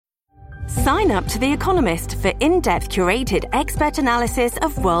Sign up to The Economist for in-depth curated expert analysis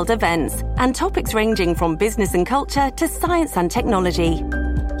of world events and topics ranging from business and culture to science and technology.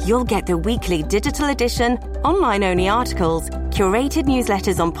 You'll get the weekly digital edition, online-only articles, curated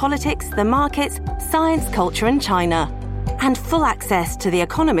newsletters on politics, the markets, science, culture and China, and full access to The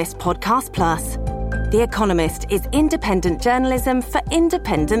Economist Podcast Plus. The Economist is independent journalism for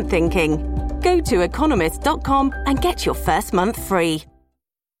independent thinking. Go to economist.com and get your first month free.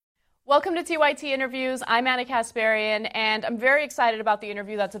 Welcome to TYT Interviews. I'm Anna Kasparian, and I'm very excited about the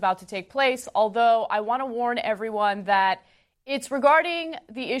interview that's about to take place, although I want to warn everyone that it's regarding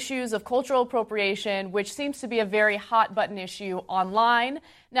the issues of cultural appropriation, which seems to be a very hot-button issue online.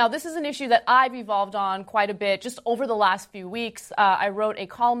 Now, this is an issue that I've evolved on quite a bit just over the last few weeks. I wrote a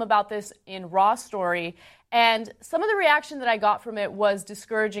column about this in Raw Story, and some of the reaction that I got from it was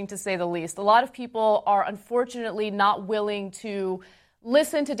discouraging, to say the least. A lot of people are unfortunately not willing to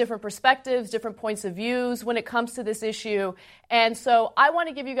listen to different perspectives, different points of views when it comes to this issue. And so I want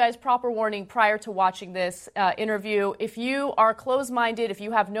to give you guys proper warning prior to watching this interview. If you are closed-minded, if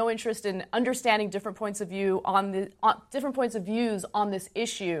you have no interest in understanding different points of view different points of views on this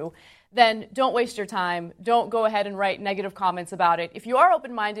issue, then don't waste your time. Don't go ahead and write negative comments about it. If you are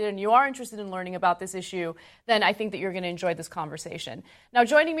open-minded and you are interested in learning about this issue, then I think that you're going to enjoy this conversation. Now,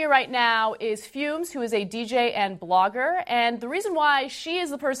 joining me right now is Fumes, who is a DJ and blogger. And the reason why she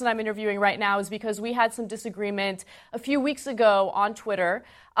is the person I'm interviewing right now is because we had some disagreement a few weeks ago on Twitter.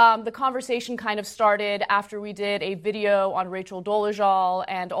 The conversation kind of started after we did a video on Rachel Dolezal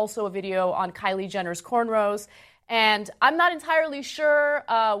and also a video on Kylie Jenner's cornrows. And I'm not entirely sure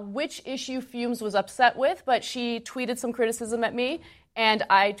which issue Fumes was upset with, but she tweeted some criticism at me, and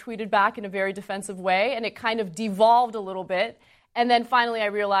I tweeted back in a very defensive way, and it kind of devolved a little bit. And then finally I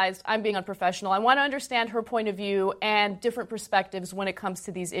realized I'm being unprofessional. I want to understand her point of view and different perspectives when it comes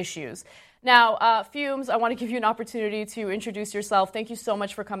to these issues. Now, Fumes, I want to give you an opportunity to introduce yourself. Thank you so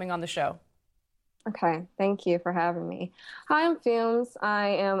much for coming on the show. Okay, thank you for having me. Hi, I'm Fumes. I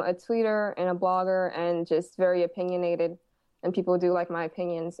am a tweeter and a blogger and just very opinionated, and people do like my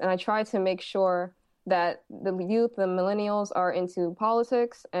opinions. And I try to make sure that the youth, the millennials, are into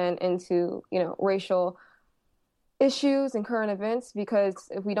politics and into, racial issues and current events, because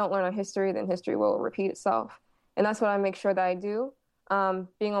if we don't learn our history, then history will repeat itself. And that's what I make sure that I do.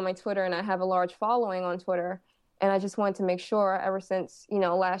 Being on my Twitter, and I have a large following on Twitter, and I just wanted to make sure ever since,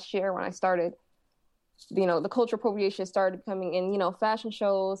 last year when I started, the cultural appropriation started coming in, fashion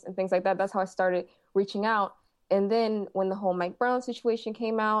shows and things like that. That's how I started reaching out. And then when the whole Mike Brown situation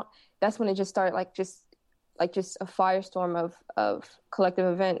came out, that's when it just started just a firestorm of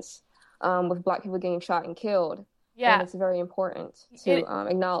collective events with Black people getting shot and killed. Yeah. And it's very important to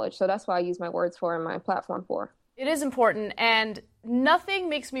acknowledge. So that's why I use my words for and my platform for. It is important, and nothing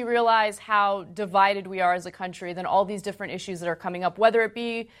makes me realize how divided we are as a country than all these different issues that are coming up, whether it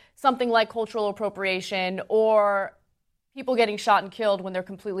be something like cultural appropriation or people getting shot and killed when they're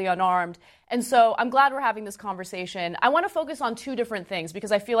completely unarmed. And so I'm glad we're having this conversation. I want to focus on two different things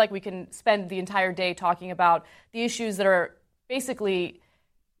because I feel like we can spend the entire day talking about the issues that are basically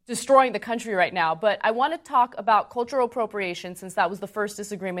destroying the country right now. But I want to talk about cultural appropriation, since that was the first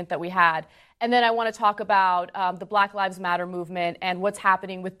disagreement that we had. And then I want to talk about the Black Lives Matter movement and what's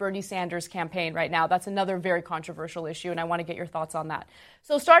happening with Bernie Sanders' campaign right now. That's another very controversial issue, and I want to get your thoughts on that.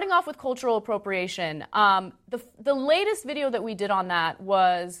 So starting off with cultural appropriation, the latest video that we did on that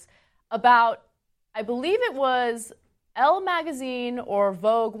was about, I believe it was Elle magazine or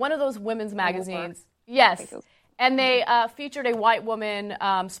Vogue, one of those women's magazines. Yes. And they featured a white woman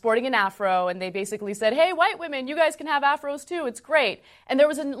sporting an afro, and they basically said, hey, white women, you guys can have afros too. It's great. And there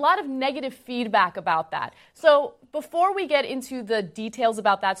was a lot of negative feedback about that. So before we get into the details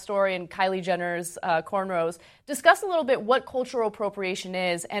about that story and Kylie Jenner's cornrows, discuss a little bit what cultural appropriation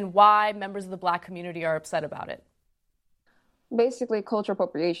is and why members of the Black community are upset about it. Basically, cultural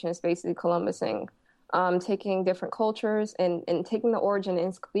appropriation is basically Columbusing, taking different cultures and taking the origin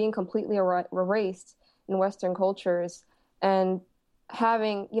and being completely erased in Western cultures, and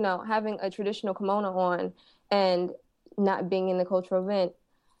having a traditional kimono on and not being in the cultural event,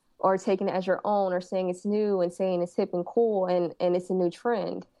 or taking it as your own, or saying it's new and saying it's hip and cool and it's a new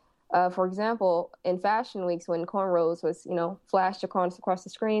trend. For example, in fashion weeks when cornrows was, flashed across the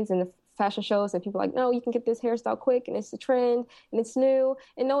screens in the fashion shows, and people are like, no, you can get this hairstyle quick and it's a trend and it's new.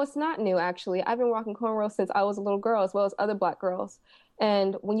 And no, it's not new, actually. I've been rocking cornrows since I was a little girl, as well as other Black girls.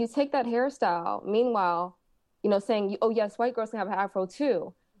 And when you take that hairstyle, meanwhile, saying, oh, yes, white girls can have an afro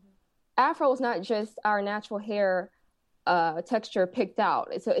too. Mm-hmm. Afro is not just our natural hair texture picked out.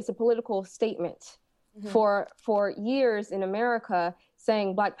 It's a political statement. Mm-hmm. For years in America,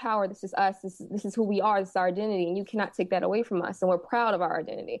 saying Black power, this is us, this is who we are, this is our identity, and you cannot take that away from us. And we're proud of our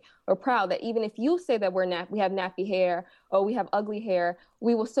identity. We're proud that even if you say that we have nappy hair or we have ugly hair,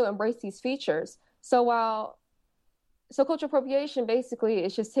 we will still embrace these features. So cultural appropriation basically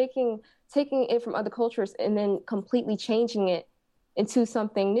is just taking it from other cultures and then completely changing it into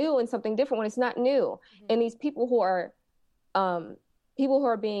something new and something different when it's not new. Mm-hmm. And these people who are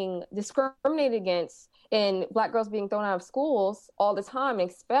being discriminated against, and Black girls being thrown out of schools all the time,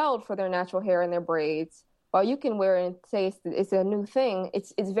 expelled for their natural hair and their braids, while you can wear it and say it's a new thing,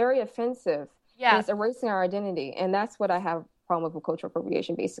 it's very offensive. Yeah. And it's erasing our identity. And that's what I have a problem with cultural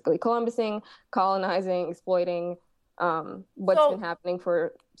appropriation, basically. Columbusing, colonizing, exploiting what's been happening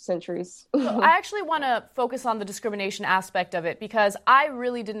for centuries. So I actually want to focus on the discrimination aspect of it, because I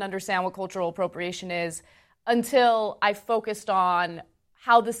really didn't understand what cultural appropriation is until I focused on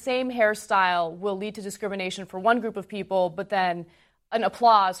how the same hairstyle will lead to discrimination for one group of people, but then an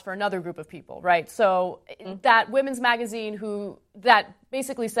applause for another group of people, right? So that women's magazine that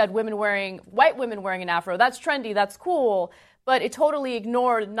basically said white women wearing an afro, that's trendy, that's cool, but it totally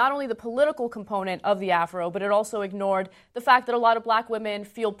ignored not only the political component of the afro, but it also ignored the fact that a lot of Black women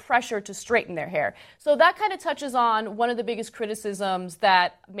feel pressure to straighten their hair. So that kind of touches on one of the biggest criticisms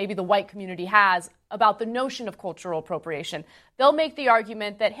that maybe the white community has about the notion of cultural appropriation. They'll make the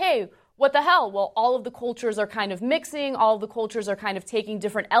argument that, hey, what the hell? Well, all of the cultures are kind of mixing, all of the cultures are kind of taking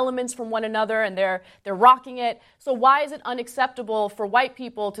different elements from one another, and they're rocking it. So why is it unacceptable for white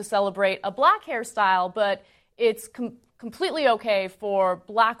people to celebrate a Black hairstyle, but it's completely okay for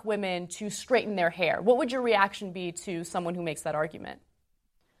Black women to straighten their hair? What would your reaction be to someone who makes that argument?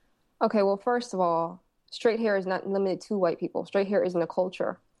 Okay, well, first of all, straight hair is not limited to white people. Straight hair isn't a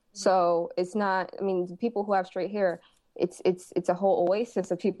culture. So it's not, I mean, people who have straight hair, it's a whole oasis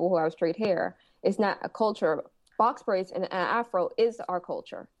of people who have straight hair. It's not a culture. Box braids and an afro is our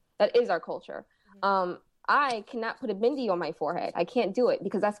culture. That is our culture. I cannot put a bindi on my forehead. I can't do it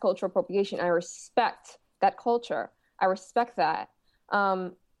because that's cultural appropriation. I respect that culture. I respect that.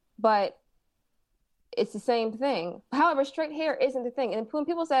 But it's the same thing. However, straight hair isn't the thing. And when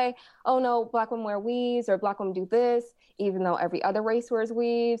people say, oh no, Black women wear weaves or Black women do this, even though every other race wears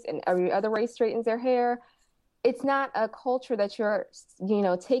weaves and every other race straightens their hair, it's not a culture that you're,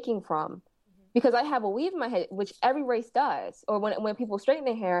 taking from. Because I have a weave in my head, which every race does. Or when people straighten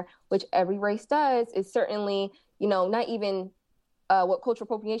their hair, which every race does, is certainly, not even what cultural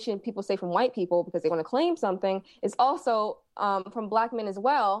appropriation people say from white people because they want to claim something, is also from Black men as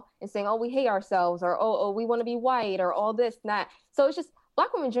well, and saying, oh, we hate ourselves, or oh, we want to be white, or all this and that. So it's just,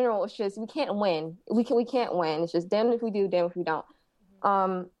 Black women in general, it's just, we can't win. We can't win. It's just damn if we do, damn if we don't.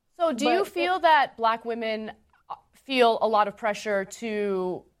 So do you feel that Black women feel a lot of pressure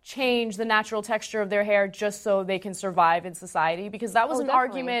to change the natural texture of their hair just so they can survive in society? Because that was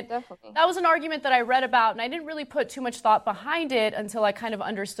argument. Definitely. That was an argument that I read about, and I didn't really put too much thought behind it until I kind of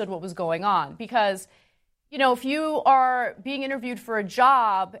understood what was going on. Because, if you are being interviewed for a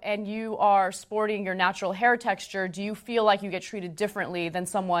job and you are sporting your natural hair texture, do you feel like you get treated differently than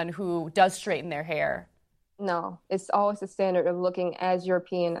someone who does straighten their hair? No, it's always the standard of looking as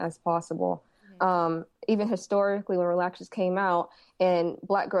European as possible. Even historically, when relaxers came out and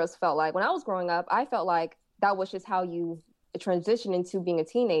Black girls felt like, when I was growing up, I felt like that was just how you transition into being a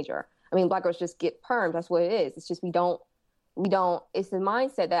teenager. I mean, Black girls just get permed. That's what it is. It's just, we don't, it's the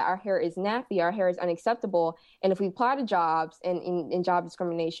mindset that our hair is nappy, our hair is unacceptable. And if we apply to jobs and in job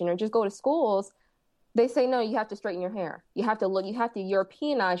discrimination or just go to schools, they say, no, you have to straighten your hair. You have to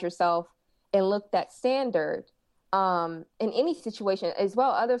Europeanize yourself and look that standard. In any situation as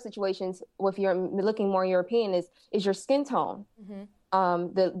well, other situations, if you're looking more European, is your skin tone.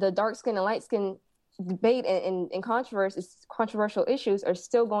 The dark skin and light skin debate and controversial issues are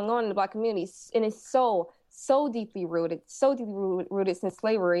still going on in the Black community, and it's so deeply rooted since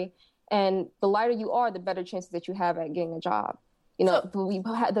slavery. And the lighter you are, the better chances that you have at getting a job.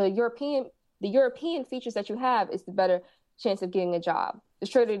 The European features that you have is the better chance of getting a job. The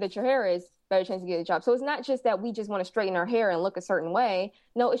straighter that your hair is, better chance to get a job. So it's not just that we just want to straighten our hair and look a certain way.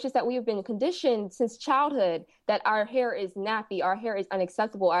 No, it's just that we have been conditioned since childhood that our hair is nappy, our hair is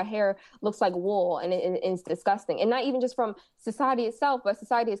unacceptable, our hair looks like wool, and it's disgusting. And not even just from society itself, but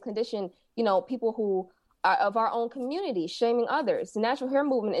society has conditioned, people who are of our own community, shaming others. The natural hair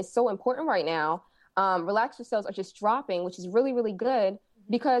movement is so important right now. Relaxer sales are just dropping, which is really, really good,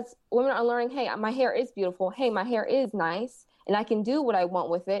 because women are learning, hey, my hair is beautiful. Hey, my hair is nice. And I can do what I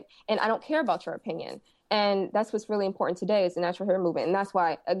want with it, and I don't care about your opinion. And that's what's really important today is the natural hair movement. And that's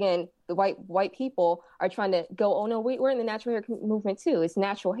why, again, the white people are trying to go, oh, no, we're in the natural hair movement too. It's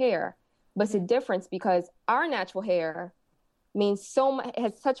natural hair. But it's a difference because our natural hair means so much,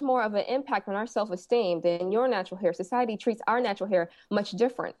 has such more of an impact on our self-esteem than your natural hair. Society treats our natural hair much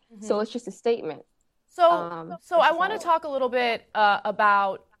different. So it's just a statement. So I want to talk a little bit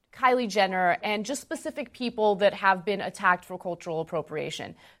about Kylie Jenner and just specific people that have been attacked for cultural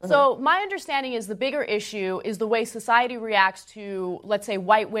appropriation. So my understanding is the bigger issue is the way society reacts to, let's say,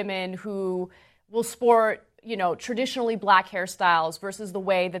 white women who will sport, traditionally black hairstyles versus the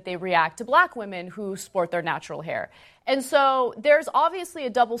way that they react to black women who sport their natural hair. And so there's obviously a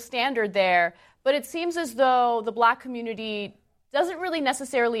double standard there, but it seems as though the black community doesn't really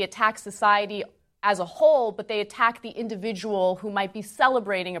necessarily attack society as a whole, but they attack the individual who might be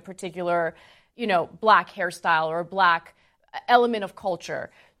celebrating a particular, black hairstyle or a black element of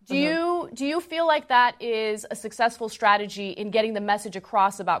culture. Do you feel like that is a successful strategy in getting the message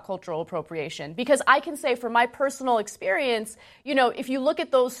across about cultural appropriation? Because I can say from my personal experience, if you look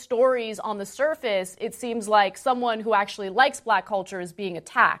at those stories on the surface, it seems like someone who actually likes black culture is being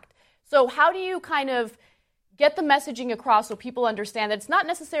attacked. So how do you kind of get the messaging across so people understand that it's not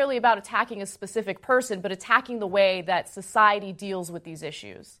necessarily about attacking a specific person, but attacking the way that society deals with these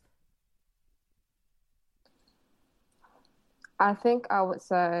issues? I think I would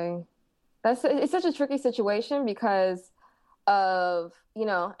say it's such a tricky situation because of,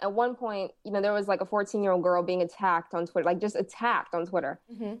 at one point, there was like a 14-year-old girl being attacked on Twitter, like just attacked on Twitter.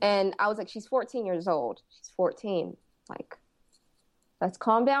 And I was like, she's 14 years old. She's 14. Like, let's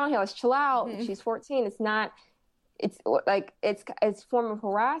calm down here. Let's chill out. She's 14. It's a form of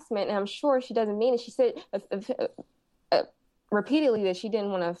harassment, and I'm sure she doesn't mean it. She said repeatedly that she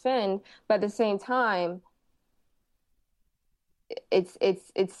didn't want to offend, but at the same time, it's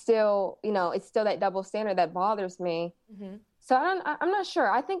still it's still that double standard that bothers me. So I'm not sure.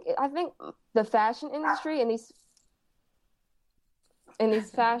 I think the fashion industry and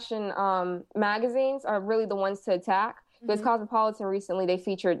these fashion magazines are really the ones to attack. Because Cosmopolitan recently they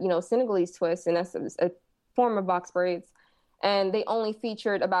featured Senegalese twists, and that's a form of box braids, and they only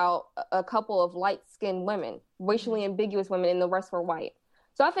featured about a couple of light-skinned women, racially ambiguous women, and the rest were white.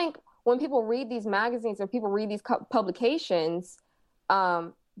 So I think when people read these magazines or people read these publications,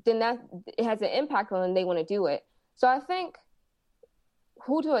 then that it has an impact on them, and they want to do it. So I think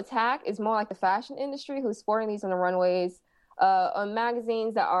who to attack is more like the fashion industry, who's sporting these on the runways, on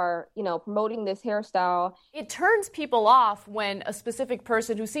magazines that are, promoting this hairstyle. It turns people off when a specific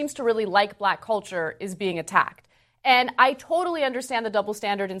person who seems to really like black culture is being attacked. And I totally understand the double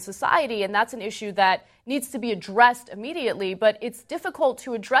standard in society, and that's an issue that needs to be addressed immediately, but it's difficult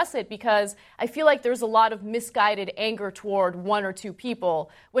to address it because I feel like there's a lot of misguided anger toward one or two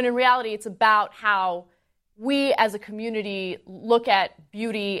people, when in reality it's about how we as a community look at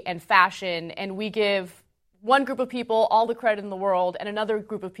beauty and fashion, and we give one group of people all the credit in the world and another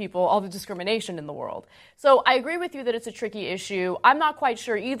group of people all the discrimination in the world. So I agree with you that it's a tricky issue. I'm not quite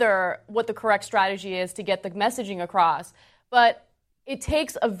sure either what the correct strategy is to get the messaging across, but it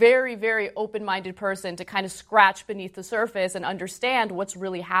takes a very, very open-minded person to kind of scratch beneath the surface and understand what's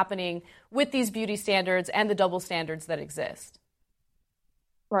really happening with these beauty standards and the double standards that exist.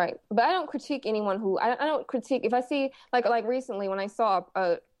 Right. But I don't critique anyone who, I don't critique, if I see, like recently when I saw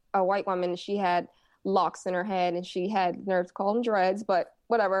a white woman, she had locks in her head and she had nerve to call them dreads, but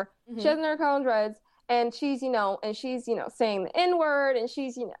whatever. She has nerve to call them dreads, and she's saying the N-word, and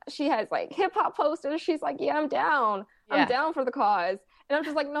she has like hip hop posters. She's like, yeah, I'm down. Yeah. I'm down for the cause. And I'm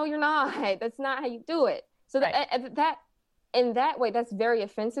just like, no, you're not. That's not how you do it. So right. that in that way, that's very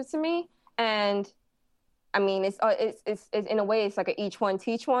offensive to me. And I mean, it's in a way, it's like a each one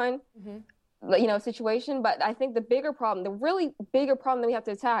teach one, situation. But I think the really bigger problem that we have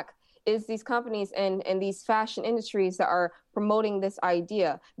to attack is these companies and these fashion industries that are promoting this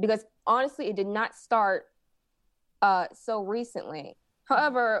idea. Because honestly, it did not start so recently.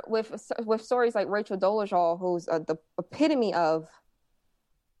 However, with stories like Rachel Dolezal, who's the epitome of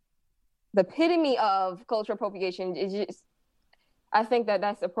cultural appropriation, is just, I think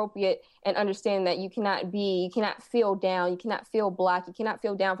that's appropriate, and understand that you cannot feel down, you cannot feel black, you cannot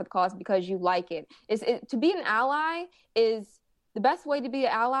feel down for the cause because you like it. To be an ally is, the best way to be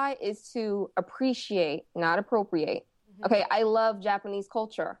an ally is to appreciate, not appropriate. Okay, I love Japanese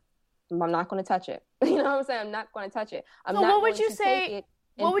culture. I'm not going to touch it. You know what I'm saying? I'm not going to touch it. I'm not going to take it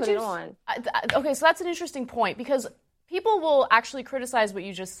and put it on. Okay, so that's an interesting point, because people will actually criticize what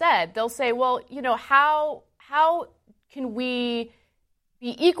you just said. They'll say, well, how can we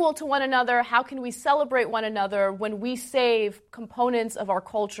be equal to one another? How can we celebrate one another when we save components of our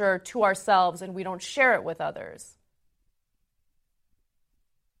culture to ourselves and we don't share it with others?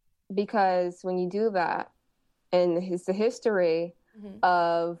 Because when you do that, and it's the history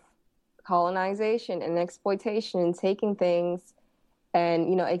of colonization and exploitation and taking things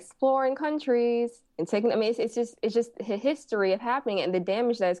and, exploring countries and taking, I mean, it's just a history of happening and the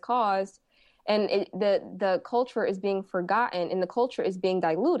damage that is caused. And the culture is being forgotten and the culture is being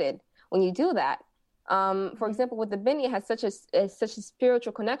diluted when you do that. For example, with the Bini, it has such a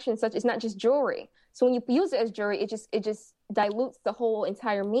spiritual connection. It's not just jewelry. So when you use it as jewelry, it just dilutes the whole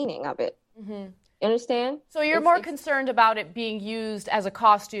entire meaning of it. Mm-hmm. You understand? So you're more concerned about it being used as a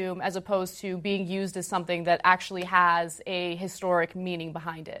costume as opposed to being used as something that actually has a historic meaning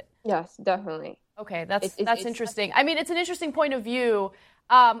behind it. Yes, definitely. Okay, that's interesting. I mean, it's an interesting point of view,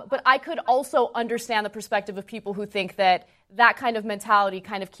 but I could also understand the perspective of people who think that kind of mentality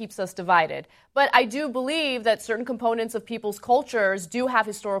kind of keeps us divided. But I do believe that certain components of people's cultures do have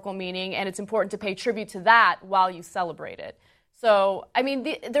historical meaning, and it's important to pay tribute to that while you celebrate it. So, I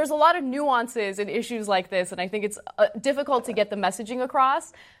mean, there's a lot of nuances in issues like this, and I think it's difficult to get the messaging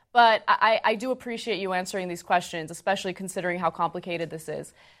across. But I do appreciate you answering these questions, especially considering how complicated this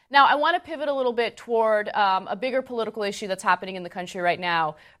is. Now, I want to pivot a little bit toward a bigger political issue that's happening in the country right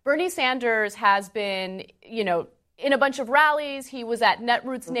now. Bernie Sanders has been, in a bunch of rallies. He was at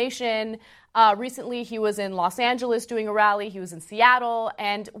Netroots Nation. Recently, he was in Los Angeles doing a rally. He was in Seattle.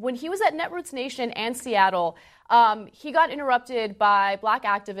 And when he was at Netroots Nation and Seattle, he got interrupted by Black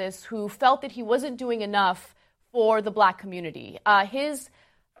activists who felt that he wasn't doing enough for the Black community. His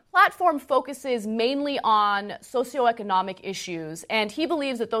platform focuses mainly on socioeconomic issues, and he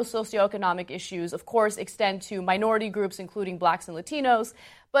believes that those socioeconomic issues, of course, extend to minority groups, including Blacks and Latinos.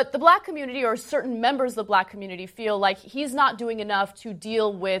 But the Black community, or certain members of the Black community, feel like he's not doing enough to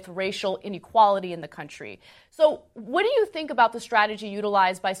deal with racial inequality in the country. So what do you think about the strategy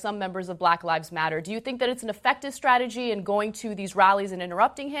utilized by some members of Black Lives Matter? Do you think that it's an effective strategy in going to these rallies and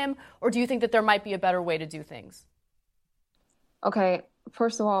interrupting him, or do you think that there might be a better way to do things? Okay,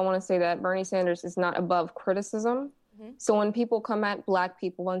 first of all, I want to say that Bernie Sanders is not above criticism. Mm-hmm. So when people come at Black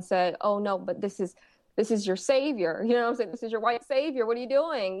people and say, "Oh no, but this is your savior," you know what I'm saying? This is your white savior. What are you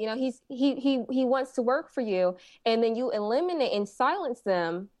doing? He wants to work for you, and then you eliminate and silence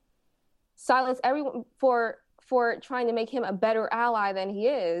everyone for trying to make him a better ally than he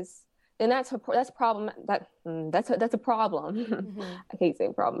is. Then that's a problem. That's a problem. Mm-hmm. I hate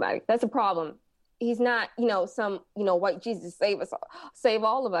saying problematic. That's a problem. He's not, some, white Jesus save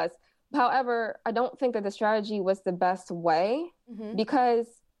all of us. However, I don't think that the strategy was the best way mm-hmm. because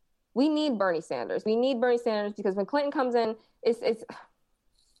we need Bernie Sanders. We need Bernie Sanders because when Clinton comes in, it's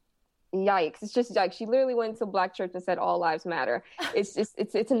yikes. It's just yikes. She literally went to a Black church and said all lives matter. It's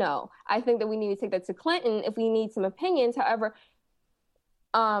a no. I think that we need to take that to Clinton if we need some opinions. However,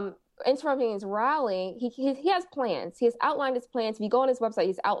 interrupting his rally, he has plans. He has outlined his plans. If you go on his website,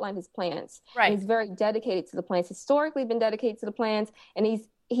 he's outlined his plans. Right. And he's very dedicated to the plans. Historically been dedicated to the plans, and he's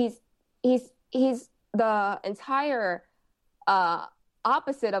the entire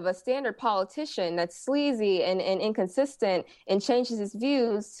opposite of a standard politician that's sleazy and inconsistent and changes his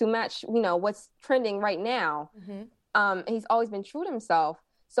views to match, what's trending right now. Mm-hmm. And he's always been true to himself.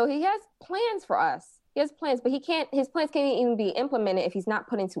 So he has plans for us. He has plans, but his plans can't even be implemented if he's not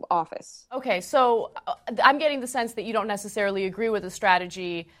put into office. Okay, so I'm getting the sense that you don't necessarily agree with the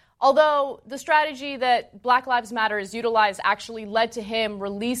strategy, although the strategy that Black Lives Matter has utilized actually led to him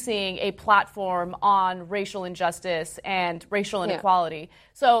releasing a platform on racial injustice and racial inequality. Yeah.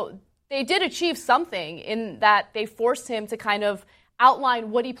 So they did achieve something in that they forced him to kind of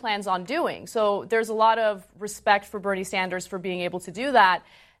outline what he plans on doing. So there's a lot of respect for Bernie Sanders for being able to do that.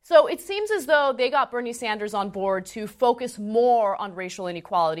 So it seems as though they got Bernie Sanders on board to focus more on racial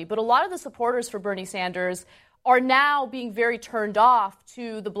inequality. But a lot of the supporters for Bernie Sanders are now being very turned off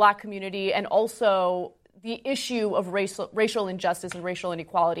to the Black community and also the issue of racial injustice and racial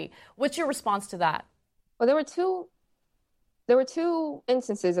inequality. What's your response to that? Well, there were two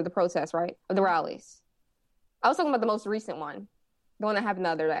instances of the protests, right? Of the rallies. I was talking about the most recent one, the one that happened the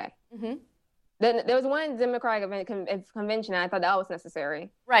other day. Mm-hmm. Then there was one Democratic convention, and I thought that was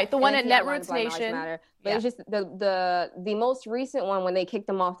necessary. Right, the one at Netroots Nation. But it's just the most recent one when they kicked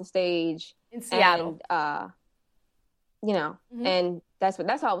him off the stage in Seattle. And, mm-hmm. and that's what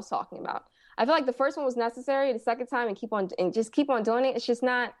I was talking about. I feel like the first one was necessary. The second time, and keep on doing it. It's just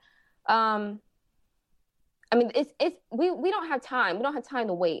not. We don't have time. We don't have time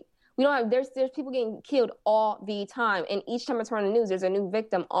to wait. We don't have. There's people getting killed all the time, and each time I turn on the news, there's a new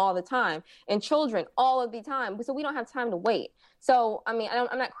victim all the time, and children all of the time. So we don't have time to wait. So I'm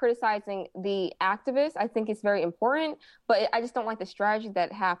not criticizing the activists. I think it's very important, but I just don't like the strategy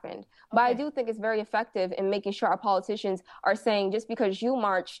that happened. Okay. But I do think it's very effective in making sure our politicians are saying just because you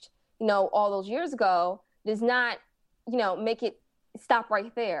marched, all those years ago, does not, make it stop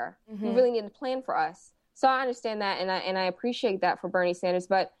right there. Mm-hmm. You really need to plan for us. So I understand that, and I appreciate that for Bernie Sanders.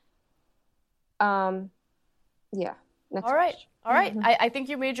 But, yeah. Next All right. question. All right. I think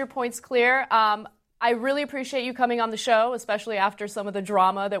you made your points clear. I really appreciate you coming on the show, especially after some of the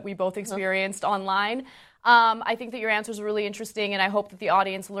drama that we both experienced online. I think that your answers are really interesting, and I hope that the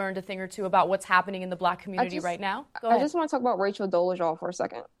audience learned a thing or two about what's happening in the Black community right now. Go ahead. I just want to talk about Rachel Dolezal for a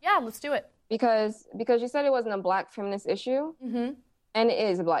second. Yeah, let's do it. Because you said it wasn't a Black feminist issue, Mm-hmm. and it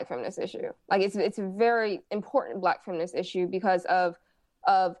is a Black feminist issue. Like it's a very important Black feminist issue because of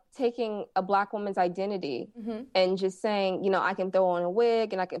taking a Black woman's identity and just saying, I can throw on a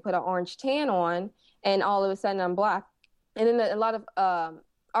wig and I can put an orange tan on, and all of a sudden I'm Black. And then a lot of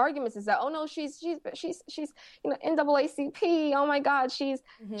arguments is that, oh no, she's NAACP. Oh my God, she's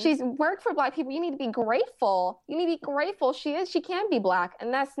worked for Black people. You need to be grateful. She can be Black,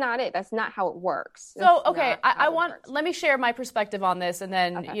 and that's not it. That's not how it works. So okay, let me share my perspective on this, and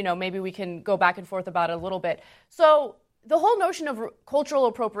then maybe we can go back and forth about it a little bit. So the whole notion of cultural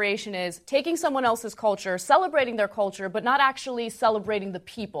appropriation is taking someone else's culture, celebrating their culture, but not actually celebrating the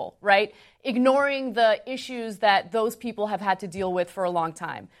people, right? Ignoring the issues that those people have had to deal with for a long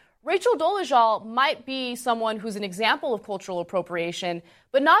time. Rachel Dolezal might be someone who's an example of cultural appropriation,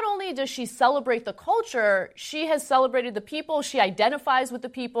 but not only does she celebrate the culture, she has celebrated the people, she identifies with the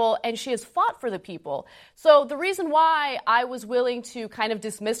people, and she has fought for the people. So the reason why I was willing to kind of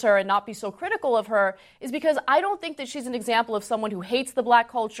dismiss her and not be so critical of her is because I don't think that she's an example of someone who hates the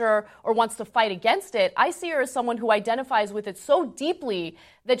Black culture or wants to fight against it. I see her as someone who identifies with it so deeply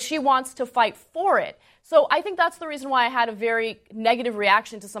that she wants to fight for it. So I think that's the reason why I had a very negative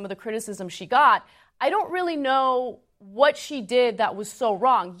reaction to some of the criticism she got. I don't really know what she did that was so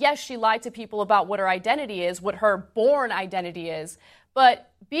wrong. Yes, she lied to people about what her identity is, what her born identity is,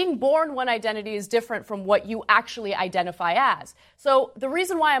 but being born one identity is different from what you actually identify as. So the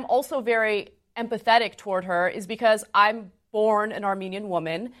reason why I'm also very empathetic toward her is because I'm born an Armenian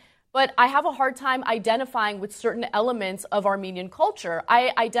woman, but I have a hard time identifying with certain elements of Armenian culture.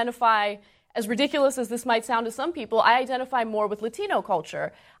 I identify, as ridiculous as this might sound to some people, I identify more with Latino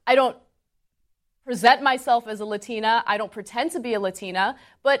culture. I don't present myself as a Latina. I don't pretend to be a Latina,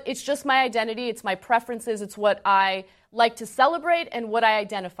 but it's just my identity. It's my preferences. It's what I like to celebrate and what I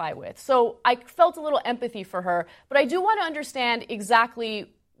identify with. So I felt a little empathy for her, but I do want to understand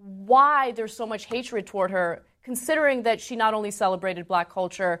exactly why there's so much hatred toward her, considering that she not only celebrated Black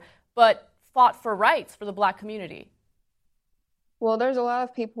culture, but fought for rights for the Black community. Well, there's a lot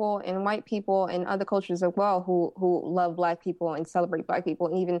of people and white people and other cultures as well who love Black people and celebrate Black people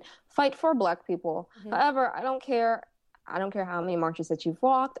and even fight for Black people. However, I don't care. I don't care how many marches that you've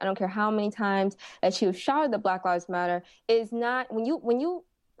walked. I don't care how many times that you've shouted that Black Lives Matter. Is not when you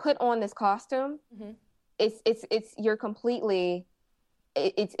put on this costume, you're completely.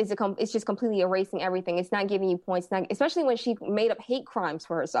 It's just completely erasing everything. It's not giving you points. Especially when she made up hate crimes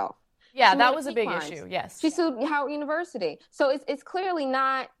for herself. Yeah, that was a big issue. Yes, she sued Howard University. So it's clearly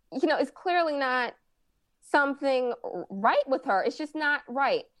not. It's clearly not something right with her. It's just not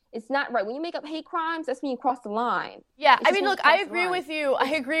right. It's not right. When you make up hate crimes, that's when you cross the line. Yeah, I mean, look, I agree with you.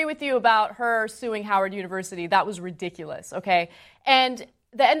 I agree with you about her suing Howard University. That was ridiculous. Okay, and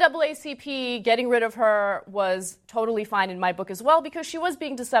the NAACP getting rid of her was totally fine in my book as well because she was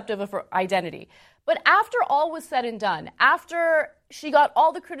being deceptive of her identity. But after all was said and done, after she got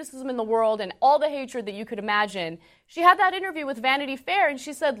all the criticism in the world and all the hatred that you could imagine, she had that interview with Vanity Fair and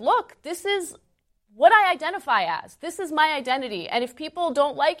she said, look, this is what I identify as. This is my identity. And if people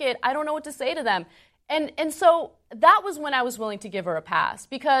don't like it, I don't know what to say to them. And so that was when I was willing to give her a pass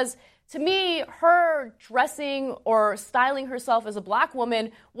because to me, her dressing or styling herself as a Black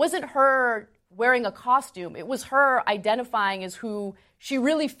woman wasn't her wearing a costume. It was her identifying as who she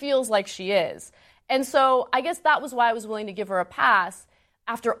really feels like she is. And so I guess that was why I was willing to give her a pass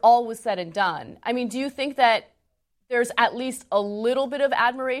after all was said and done. I mean, do you think that there's at least a little bit of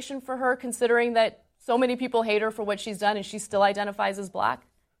admiration for her, considering that so many people hate her for what she's done and she still identifies as Black?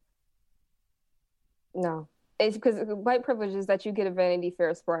 No. It's because white privilege is that you get a Vanity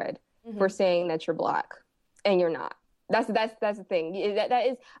Fair spread for saying that you're Black and you're not. That's the thing. That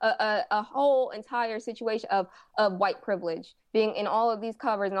is a whole entire situation of white privilege being in all of these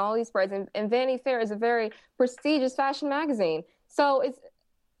covers and all these spreads. And Vanity Fair is a very prestigious fashion magazine. So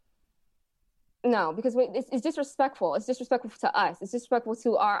no, because it's disrespectful. It's disrespectful to us. It's disrespectful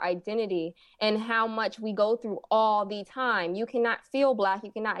to our identity and how much we go through all the time. You cannot feel Black.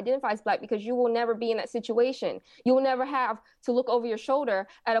 You cannot identify as Black because you will never be in that situation. You will never have to look over your shoulder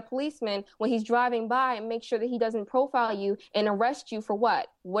at a policeman when he's driving by and make sure that he doesn't profile you and arrest you for what?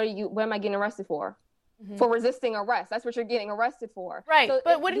 What am I getting arrested for? for resisting arrest. That's what you're getting arrested for. Right. So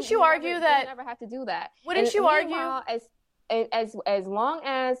but wouldn't you argue that you never have to do that? Wouldn't you argue as long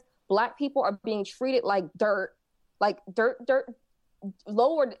as Black people are being treated like dirt,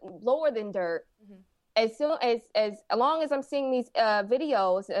 lower than dirt, as long as I'm seeing these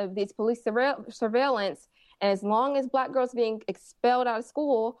videos of these police surveillance, and as long as Black girls being expelled out of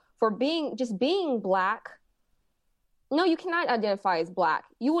school for being Black, no, you cannot identify as Black.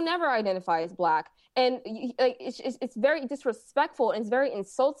 You will never identify as Black. And it's very disrespectful, and it's very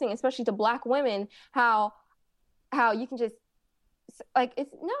insulting, especially to Black women, how you can just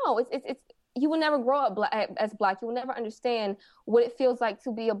it's you will never grow up as Black. You will never understand what it feels like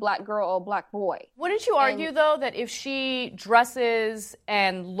to be a Black girl or a Black boy. Wouldn't you argue, though, that if she dresses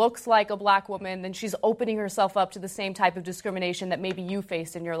and looks like a Black woman, then she's opening herself up to the same type of discrimination that maybe you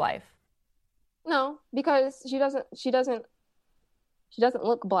faced in your life? No, because she doesn't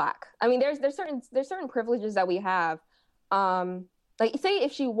look Black. I mean, there's certain privileges that we have. Like, say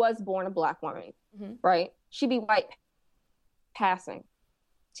if she was born a Black woman, right? She'd be white passing.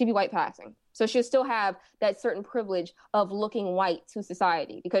 So she'll still have that certain privilege of looking white to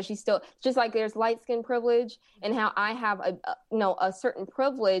society, because she's still, just like there's light skin privilege, and how I have a certain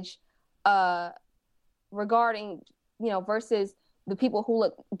privilege regarding, versus the people who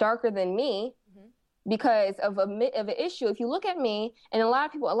look darker than me, because of an issue. If you look at me, and a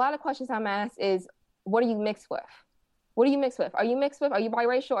lot of questions I'm asked is, what are you mixed with? What are you mixed with? Are you mixed with? Are you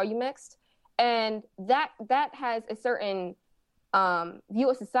biracial? Are you mixed? And that has a certain view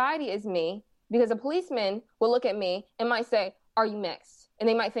of society as me, because a policeman will look at me and might say, are you mixed? And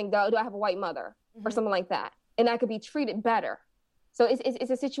they might think, do I have a white mother or something like that? And I could be treated better. So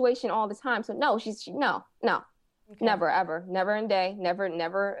it's a situation all the time. So no, no. Okay. Never, ever, never in a day, never in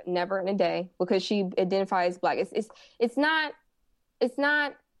a day, because she identifies Black. It's not,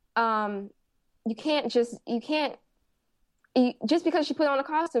 just because she put on a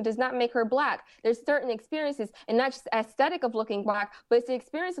costume does not make her Black. There's certain experiences, and not just aesthetic of looking Black, but it's the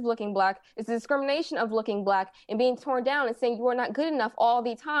experience of looking Black. It's the discrimination of looking Black and being torn down and saying you are not good enough all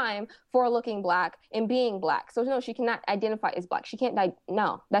the time for looking Black and being Black. So no, she cannot identify as Black. She can't.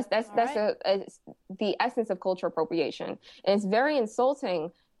 No, that's the essence of cultural appropriation, and it's very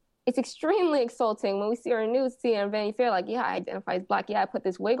insulting. It's extremely insulting when we see her in news, see her in Vanity Fair, like, yeah, I identify as Black. Yeah, I put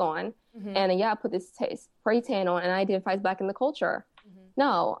this wig on, and yeah, I put this spray tan on, and I identify as Black in the culture.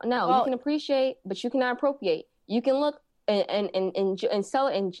 No, well, you can appreciate, but you cannot appropriate. You can look and sell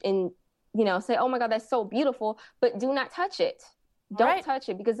it and say, oh my God, that's so beautiful, but do not touch it. Don't touch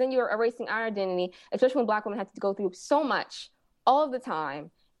it, because then you're erasing our identity, especially when Black women have to go through so much all of the time,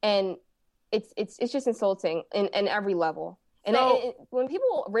 and it's just insulting in every level. And when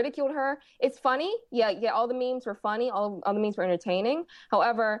people ridiculed her, it's funny. Yeah, all the memes were funny. All the memes were entertaining.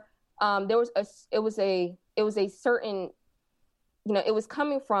 However, it was a certain, it was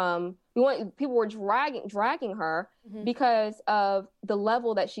coming from, people were dragging her because of the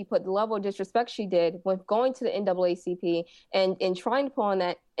level that she put, the level of disrespect she did with going to the NAACP and trying to pull on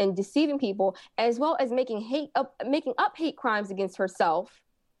that and deceiving people, as well as making up hate crimes against herself.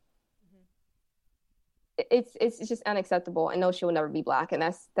 It's just unacceptable, and no, she will never be Black, and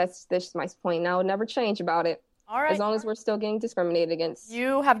that's just my point. And I will never change about it. All right, as long as we're still getting discriminated against.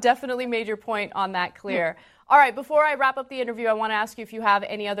 You have definitely made your point on that clear. All right, before I wrap up the interview, I want to ask you if you have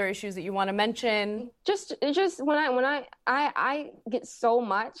any other issues that you want to mention. Just when I get so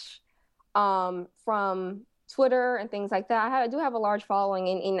much from Twitter and things like that. I do have a large following,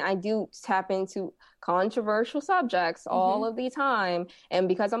 and I do tap into controversial subjects all of the time. And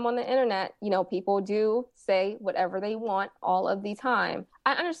because I'm on the internet, people do say whatever they want all of the time.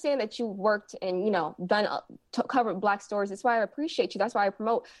 I understand that you worked and, covered Black stories. That's why I appreciate you. That's why I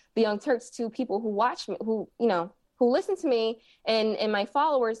promote the Young Turks to people who watch me, who listen to me and my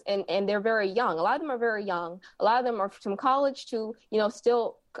followers, and they're very young. A lot of them are very young. A lot of them are from college to,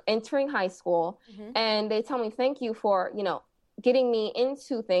 still entering high school. And they tell me, thank you for, getting me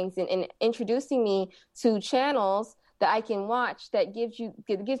into things and introducing me to channels that I can watch that gives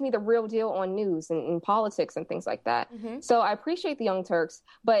me the real deal on news and politics and things like that. So I appreciate the Young Turks,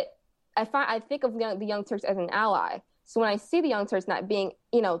 but I think of the Young Turks as an ally. So when I see the Young Turks not being,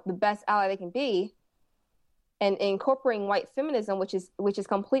 the best ally they can be, and incorporating white feminism, which is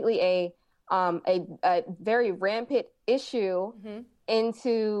completely a very rampant issue,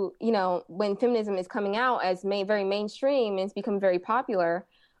 into, when feminism is coming out as very mainstream and it's become very popular.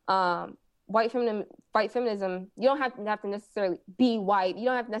 White feminism, you don't have to necessarily be white. You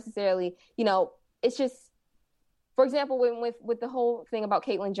don't have to necessarily, it's just, for example, with the whole thing about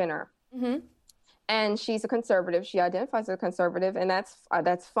Caitlyn Jenner, and she's a conservative. She identifies as a conservative, and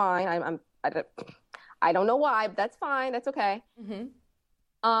that's fine. I don't know why, but that's fine. That's okay. Mm-hmm.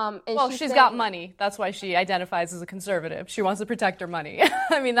 And well, she's got money. That's why she identifies as a conservative. She wants to protect her money.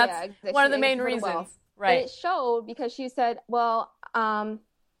 I mean, that's exactly. one of the main reasons. Right. And it showed because she said, well,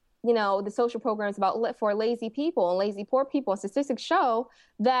 you know, the social programs for lazy people and lazy poor people. And statistics show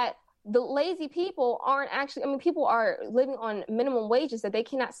that the lazy people aren't actually, I mean, people are living on minimum wages that they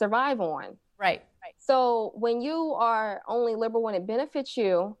cannot survive on. Right. So when you are only liberal when it benefits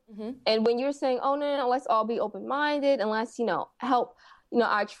you, and when you're saying, oh, no, let's all be open-minded and let's, you know, help, you know,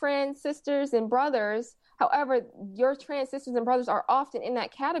 our trans sisters and brothers. However, your trans sisters and brothers are often in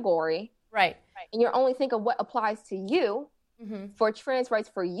that category. Right. And you're only thinking of what applies to you for trans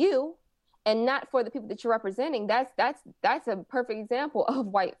rights for you and not for the people that you're representing. That's a perfect example of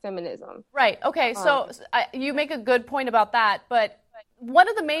white feminism. Right. Okay. So you make a good point about that. But one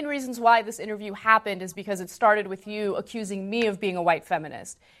of the main reasons why this interview happened is because it started with you accusing me of being a white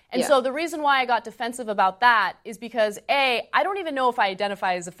feminist. And so the reason why I got defensive about that is because, A, I don't even know if I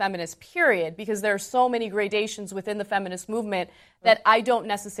identify as a feminist, period, because there are so many gradations within the feminist movement that I don't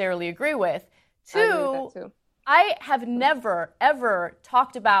necessarily agree with. Two, I agree with that too. I have never, ever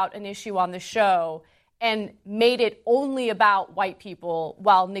talked about an issue on the show and made it only about white people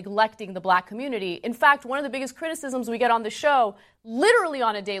while neglecting the black community. In fact, one of the biggest criticisms we get on the show, literally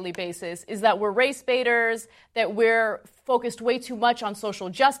on a daily basis, is that we're race baiters, that we're focused way too much on social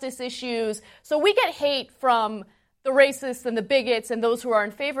justice issues. So we get hate from the racists and the bigots and those who are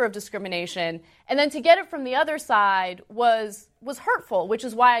in favor of discrimination. And then to get it from the other side was hurtful, which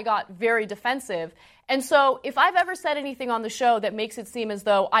is why I got very defensive. And so if I've ever said anything on the show that makes it seem as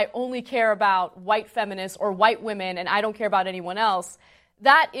though I only care about white feminists or white women and I don't care about anyone else,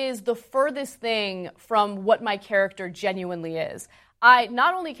 that is the furthest thing from what my character genuinely is. I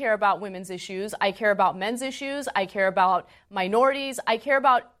not only care about women's issues, I care about men's issues, I care about minorities, I care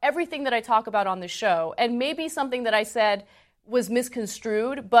about everything that I talk about on the show. And maybe something that I said was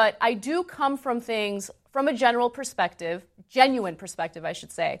misconstrued, but I do come from things from a general perspective, genuine perspective, I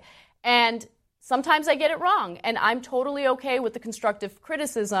should say. And sometimes I get it wrong, and I'm totally okay with the constructive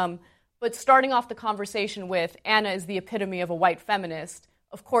criticism, but starting off the conversation with Anna is the epitome of a white feminist,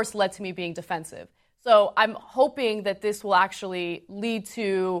 of course, led to me being defensive. So I'm hoping that this will actually lead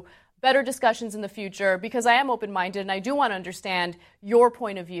to better discussions in the future because I am open-minded and I do want to understand your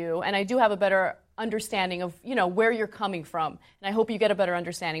point of view and I do have a better understanding of, you know, where you're coming from. And I hope you get a better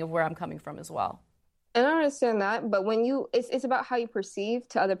understanding of where I'm coming from as well. And I understand that, but when it's about how you perceive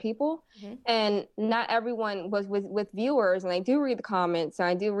to other people, and not everyone was with viewers. And I do read the comments, and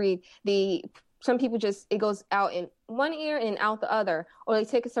I do read some people it goes out in one ear and out the other, or they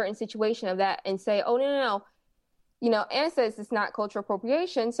take a certain situation of that and say, oh no, you know, Anna says it's not cultural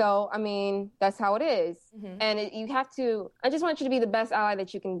appropriation, so I mean that's how it is, and you have to. I just want you to be the best ally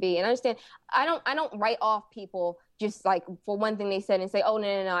that you can be, and understand. I don't write off people just like for one thing they said and say, oh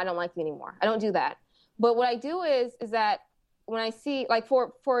no, I don't like you anymore. I don't do that. But what I do is that when I see, like,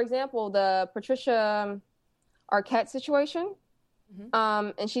 for example, the Patricia Arquette situation,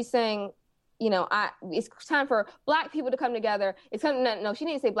 and she's saying, you know, it's time for black people to come together. It's time, no, she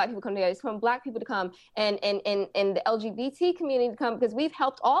didn't say black people come together. It's time for black people to come and the LGBT community to come because we've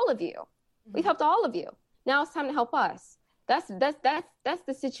helped all of you. We've helped all of you. Now it's time to help us. That's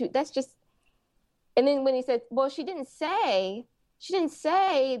the situation. That's just. And then when he said, well, she didn't say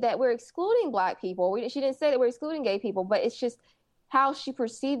that we're excluding black people. She didn't say that we're excluding gay people, but it's just how she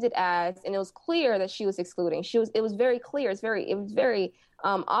perceived it as, and it was clear that she was excluding. It was very clear. It was very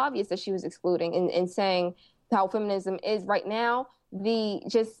obvious that she was excluding and saying how feminism is right now.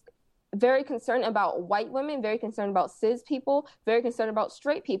 Just very concerned about white women, very concerned about cis people, very concerned about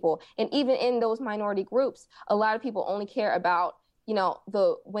straight people. And even in those minority groups, a lot of people only care about, you know,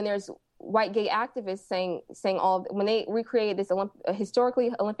 when there's white gay activists saying when they recreated this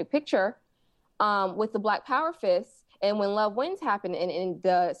historically Olympic picture with the Black Power fists, and when Love Wins happened and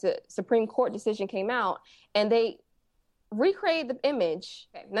the Supreme Court decision came out, and they recreated the image,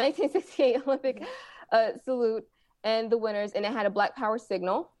 1968 Olympic salute and the winners, and it had a Black Power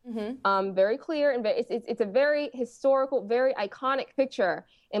signal, very clear, and it's a very historical, very iconic picture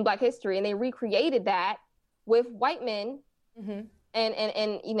in Black history, and they recreated that with white men.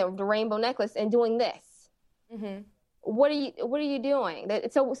 And you know, the rainbow necklace and doing this. What are you doing?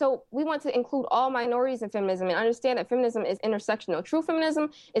 So we want to include all minorities in feminism and understand that feminism is intersectional. True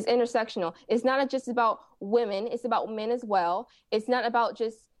feminism is intersectional. It's not just about women. It's about men as well. It's not about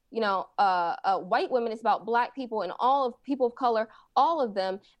just, you know, white women. It's about black people and all of people of color, all of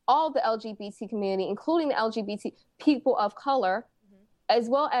them, all the LGBT community, including the LGBT people of color, as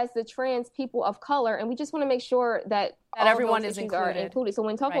well as the trans people of color. And we just want to make sure that that all everyone those is issues are included. So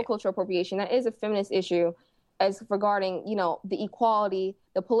when talk about cultural appropriation, that is a feminist issue as regarding, the equality,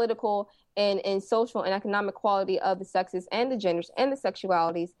 the political and social and economic quality of the sexes and the genders and the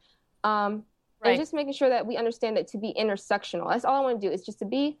sexualities. And just making sure that we understand that to be intersectional. That's all I want to do is just to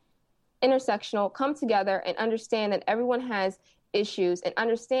be intersectional, come together and understand that everyone has issues and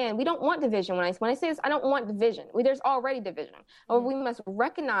understand we don't want division. When I say this, I don't want division. There's already division. Or we must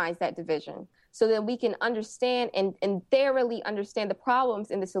recognize that division so that we can understand and thoroughly understand the problems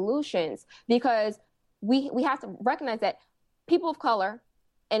and the solutions, because we have to recognize that people of color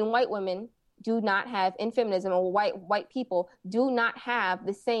and white women do not have, in feminism, or white people do not have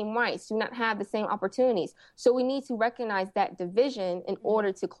the same rights, do not have the same opportunities. So we need to recognize that division in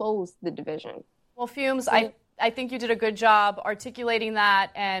order to close the division. Well, Fumes, I think you did a good job articulating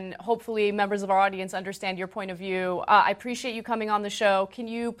that, and hopefully members of our audience understand your point of view. I appreciate you coming on the show. Can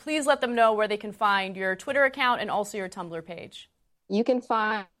you please let them know where they can find your Twitter account and also your Tumblr page? You can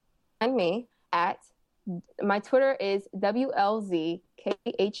find me at, my Twitter is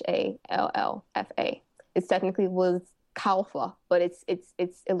WLZKHALLFA. It's technically Wiz Khalifa, but it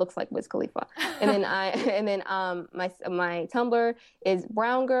looks like Wiz Khalifa. And then my Tumblr is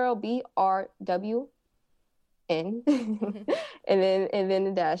Brown Girl BRW. and then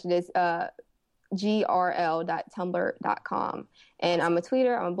the dash is grl.tumblr.com. And I'm a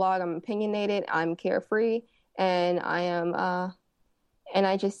tweeter, I'm a blog, I'm opinionated, I'm carefree, and I am and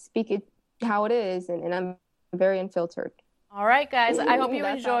I just speak it how it is, and I'm very unfiltered. All right, guys. I hope you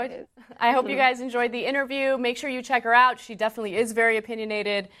enjoyed. I hope you guys enjoyed the interview. Make sure you check her out. She definitely is very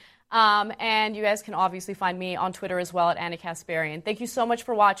opinionated. And you guys can obviously find me on Twitter as well at Kasparian. Thank you so much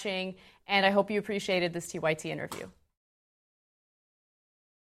for watching, and I hope you appreciated this TYT interview.